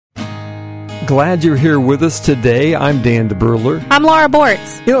Glad you're here with us today. I'm Dan DeBruler. I'm Laura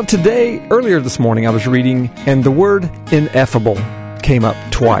Bortz. Earlier this morning, I was reading, and the word ineffable came up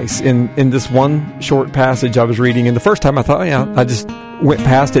twice in this one short passage I was reading. And the first time I thought, I just went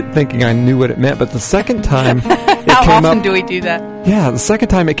past it thinking I knew what it meant. But the second time it came up... How often do we do that? Yeah, the second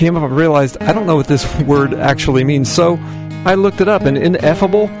time it came up, I realized I don't know what this word actually means. So I looked it up, and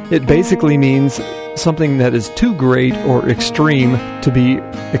ineffable, it basically means something that is too great or extreme to be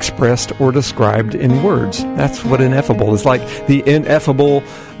expressed or described in words. That's what ineffable is, like the ineffable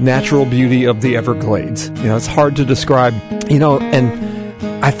natural beauty of the Everglades. It's hard to describe, and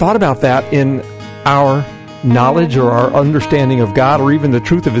I thought about that in our knowledge or our understanding of God or even the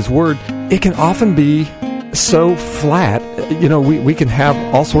truth of His Word. It can often be so flat. We can have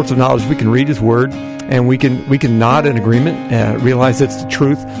all sorts of knowledge. We can read His Word and we can nod in agreement and realize it's the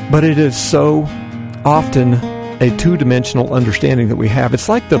truth, but it is so often a two-dimensional understanding that we have. It's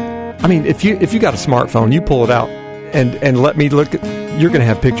like if you got a smartphone, you pull it out and let me look at, you're going to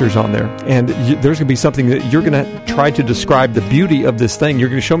have pictures on there, and there's going to be something that you're going to try to describe the beauty of this thing. You're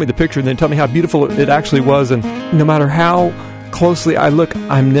going to show me the picture and then tell me how beautiful it actually was, and no matter how closely I look,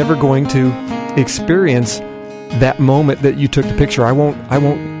 I'm never going to experience that moment that you took the picture. I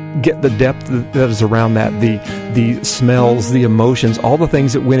won't get the depth that is around that, the smells, the emotions, all the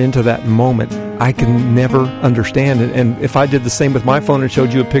things that went into that moment. I can never understand it. And if I did the same with my phone and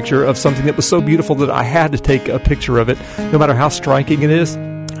showed you a picture of something that was so beautiful that I had to take a picture of it, no matter how striking it is,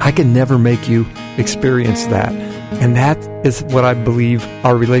 I can never make you experience that. And that is what I believe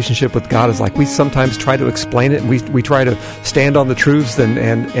our relationship with God is like. We sometimes try to explain it. We try to stand on the truths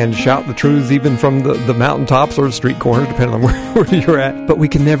and shout the truths even from the mountaintops or the street corners, depending on where you're at. But we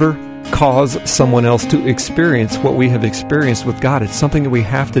can never cause someone else to experience what we have experienced with God. It's something that we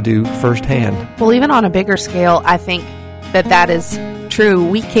have to do firsthand. Well, even on a bigger scale, I think that is true.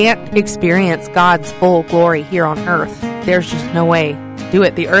 We can't experience God's full glory here on earth. There's just no way to do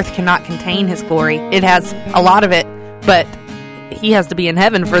it. The earth cannot contain His glory. It has a lot of it, but He has to be in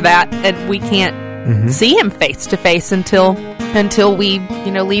heaven for that, and we can't see Him face to face until we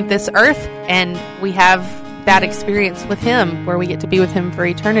leave this earth and we have that experience with Him where we get to be with Him for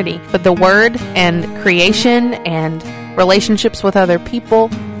eternity. But the Word and creation and relationships with other people,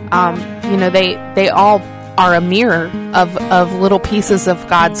 they all are a mirror of little pieces of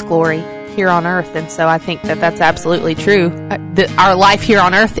God's glory here on earth. And so I think that that's absolutely true. Our life here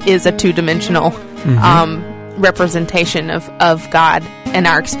on earth is a two-dimensional representation of God and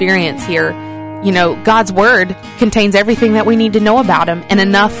our experience here. God's Word contains everything that we need to know about Him, and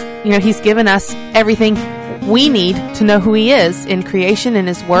enough. He's given us everything we need to know who He is in creation, in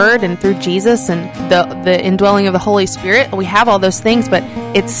His Word, and through Jesus and the indwelling of the Holy Spirit. We have all those things, but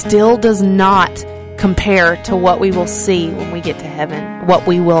it still does not compare to what we will see when we get to heaven, what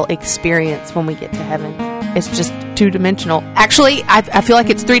we will experience when we get to heaven. It's just two-dimensional. Actually, I feel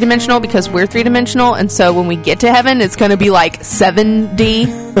like it's three-dimensional because we're three-dimensional, and so when we get to heaven, it's going to be like 7D.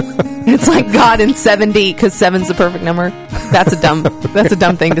 It's like God in 7D because 7's the perfect number. That's a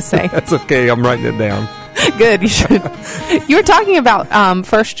dumb thing to say. That's okay. I'm writing it down. Good, you should. You were talking about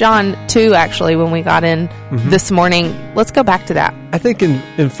 1 John 2, actually, when we got in this morning. Let's go back to that. I think in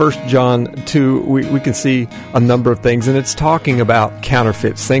 1 John 2, we can see a number of things, and it's talking about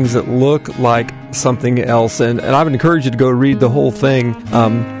counterfeits, things that look like something else. And I would encourage you to go read the whole thing,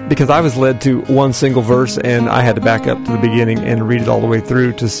 because I was led to one single verse, and I had to back up to the beginning and read it all the way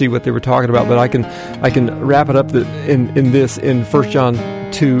through to see what they were talking about. But I can wrap it up in 1 John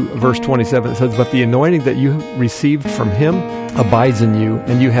 2, verse 27. It says, "But the anointing that you received from Him abides in you,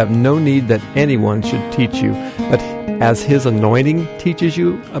 and you have no need that anyone should teach you. But as His anointing teaches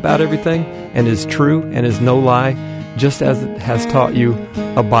you about everything, and is true, and is no lie, just as it has taught you,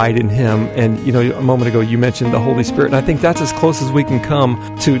 abide in Him." And, a moment ago you mentioned the Holy Spirit, and I think that's as close as we can come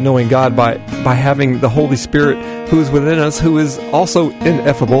to knowing God by having the Holy Spirit who is within us, who is also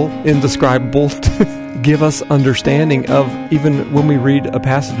ineffable, indescribable, to give us understanding of, even when we read a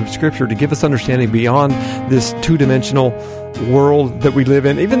passage of Scripture, to give us understanding beyond this two-dimensional world that we live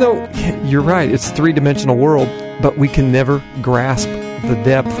in. Even though, you're right, it's a three-dimensional world, but we can never grasp the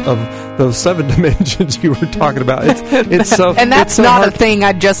depth of those 7 dimensions you were talking about. It's so, and that's so not hard. A thing.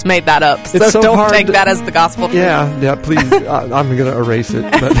 I just made that up. So don't take that as the gospel. Yeah, please. I'm going to erase it.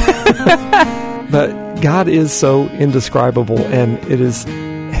 But God is so indescribable, and it is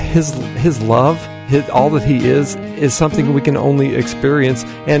His love, all that He is something we can only experience,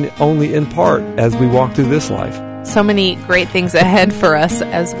 and only in part, as we walk through this life. So many great things ahead for us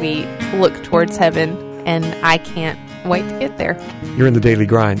as we look towards heaven, and I can't wait to get there. You're in the Daily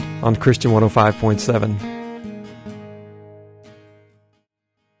Grind on Christian 105.7.